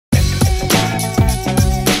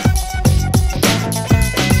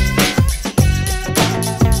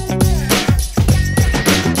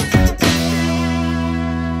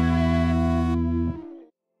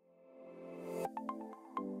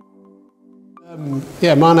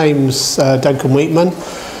Yeah, my name's Duncan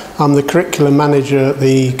Wheatman. I'm the curriculum manager at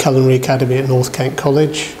the Culinary Academy at North Kent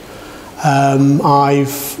College. I'm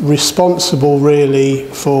responsible really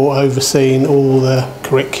for overseeing all the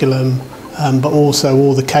curriculum, but also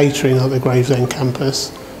all the catering at the Gravesend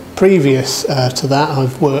campus. Previous to that,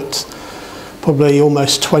 I've worked probably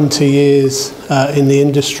almost 20 years in the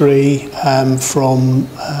industry, from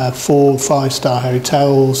 4- and 5-star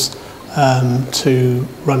hotels to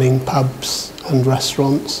running pubs and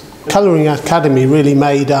restaurants. Culinary Academy really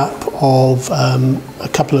made up of a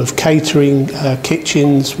couple of catering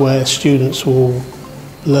kitchens where students will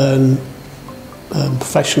learn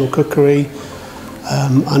professional cookery,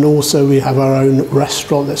 and also we have our own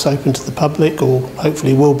restaurant that's open to the public, or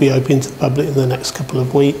hopefully will be open to the public in the next couple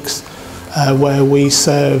of weeks, where we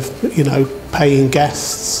serve, paying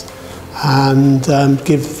guests and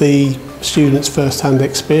give the students first-hand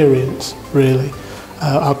experience, really.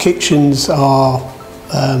 Our kitchens are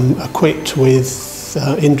equipped with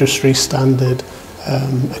industry standard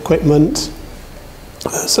equipment,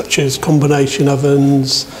 such as combination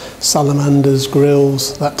ovens, salamanders,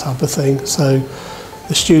 grills, that type of thing. So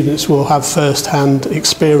the students will have first-hand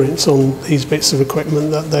experience on these bits of equipment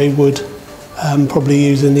that they would probably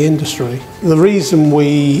use in the industry. The reason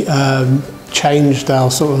we changed our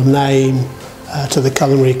sort of name to the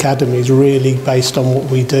Culinary Academy is really based on what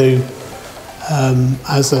we do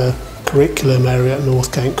as a curriculum area at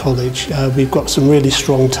North Kent College. We've got some really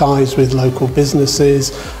strong ties with local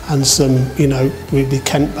businesses and some, really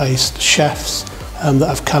Kent-based chefs that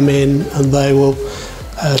have come in, and they will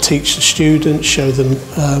teach the students, show them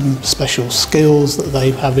special skills that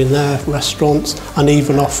they have in their restaurants, and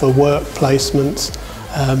even offer work placements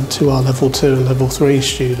to our level 2 and level 3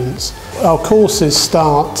 students. Our courses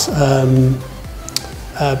start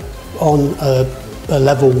on a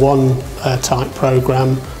level 1 type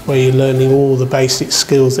programme where you're learning all the basic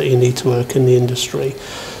skills that you need to work in the industry.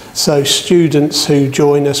 So students who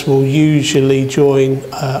join us will usually join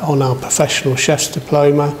on our professional chef's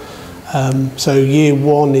diploma. So year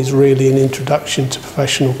 1 is really an introduction to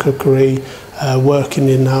professional cookery, working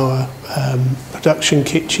in our production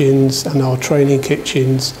kitchens and our training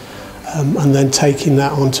kitchens, and then taking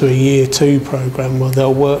that onto a year 2 programme where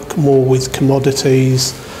they'll work more with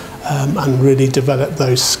commodities and really develop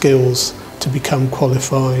those skills to become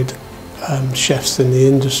qualified chefs in the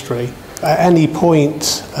industry. At any point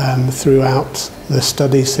throughout the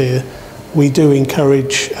studies here, we do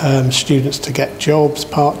encourage students to get jobs,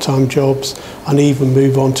 part-time jobs, and even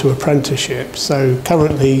move on to apprenticeships. So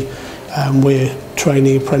currently we're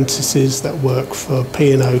training apprentices that work for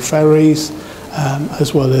P&O ferries,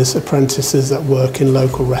 as well as apprentices that work in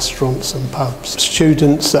local restaurants and pubs.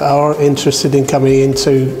 Students that are interested in coming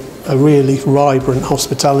into a really vibrant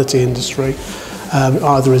hospitality industry,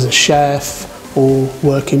 either as a chef or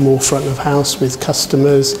working more front of house with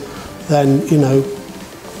customers, then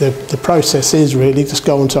the process is really just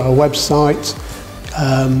go onto our website,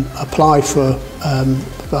 apply for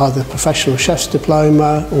either professional chef's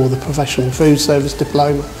diploma or the professional food service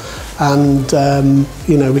diploma, and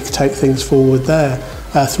we can take things forward there.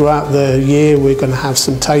 Throughout the year we're going to have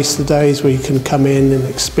some taster days where you can come in and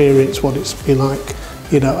experience what it's been like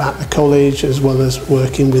at the college, as well as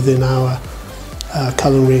working within our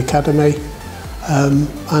Culinary Academy.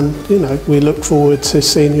 And we look forward to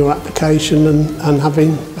seeing your application and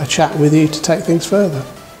having a chat with you to take things further.